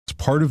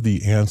part of the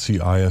ANSI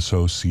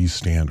ISO C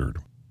standard,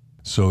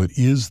 so it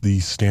is the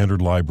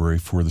standard library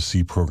for the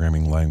C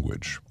programming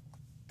language.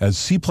 As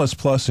C++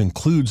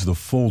 includes the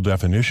full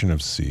definition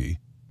of C,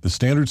 the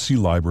standard C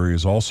library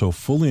is also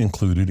fully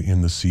included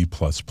in the C++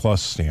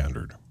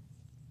 standard.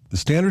 The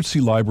standard C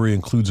library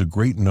includes a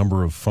great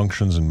number of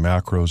functions and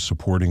macros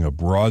supporting a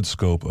broad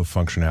scope of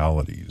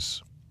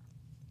functionalities.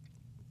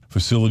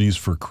 Facilities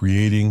for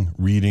creating,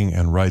 reading,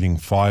 and writing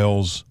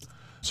files,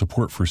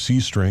 support for C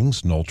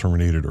strings,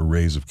 null-terminated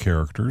arrays of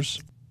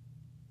characters,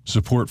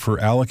 support for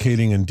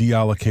allocating and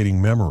deallocating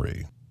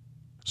memory,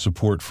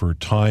 support for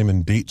time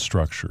and date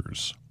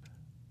structures,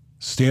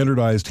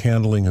 standardized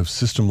handling of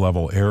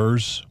system-level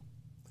errors,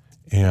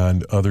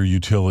 and other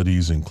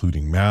utilities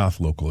including math,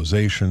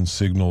 localization,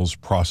 signals,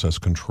 process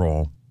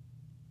control.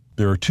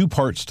 There are two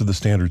parts to the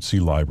standard C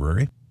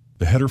library,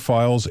 the header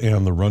files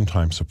and the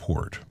runtime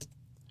support.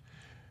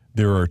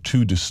 There are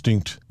two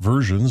distinct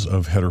versions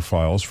of header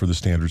files for the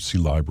standard C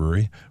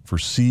library, for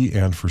C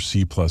and for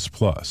C++.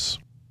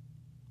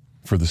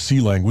 For the C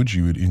language,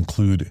 you would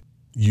include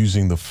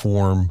using the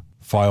form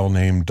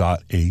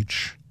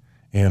filename.h,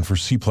 and for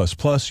C++,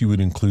 you would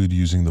include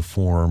using the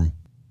form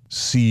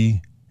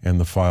C and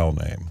the file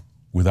name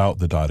without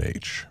the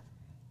 .h.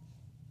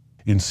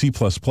 In C++,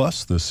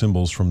 the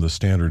symbols from the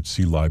standard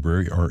C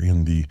library are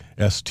in the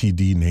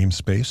std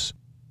namespace.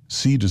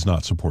 C does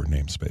not support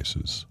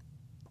namespaces.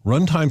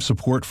 Runtime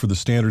support for the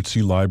standard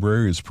C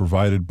library is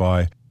provided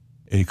by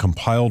a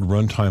compiled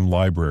runtime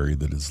library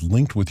that is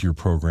linked with your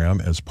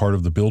program as part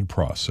of the build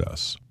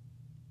process.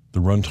 The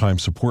runtime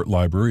support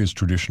library is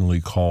traditionally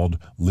called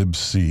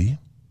libc,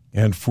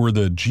 and for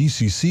the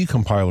GCC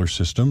compiler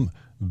system,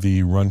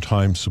 the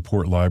runtime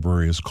support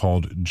library is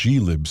called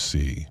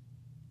glibc.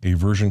 A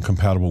version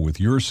compatible with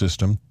your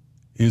system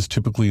is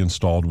typically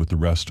installed with the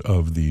rest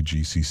of the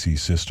GCC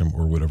system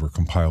or whatever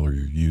compiler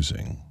you're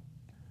using.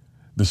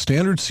 The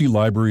standard C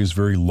library is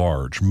very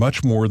large,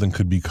 much more than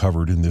could be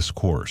covered in this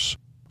course.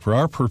 For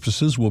our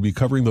purposes, we'll be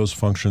covering those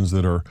functions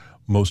that are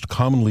most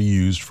commonly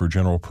used for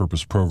general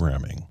purpose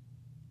programming.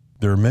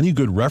 There are many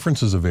good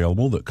references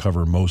available that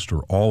cover most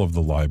or all of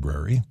the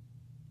library.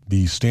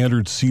 The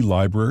standard C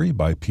library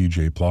by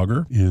P.J.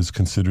 Plogger is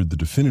considered the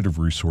definitive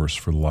resource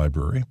for the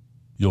library.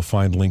 You'll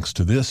find links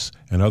to this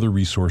and other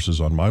resources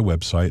on my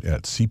website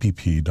at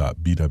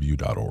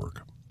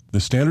cpp.bw.org. The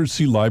standard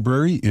C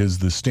library is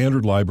the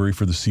standard library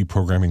for the C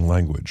programming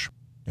language.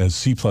 As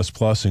C++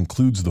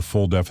 includes the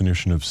full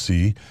definition of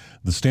C,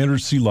 the standard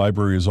C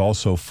library is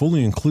also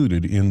fully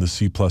included in the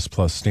C++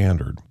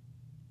 standard.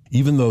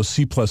 Even though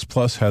C++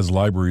 has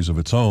libraries of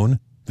its own,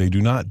 they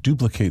do not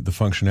duplicate the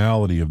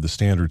functionality of the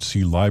standard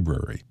C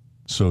library.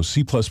 So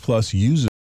C++ uses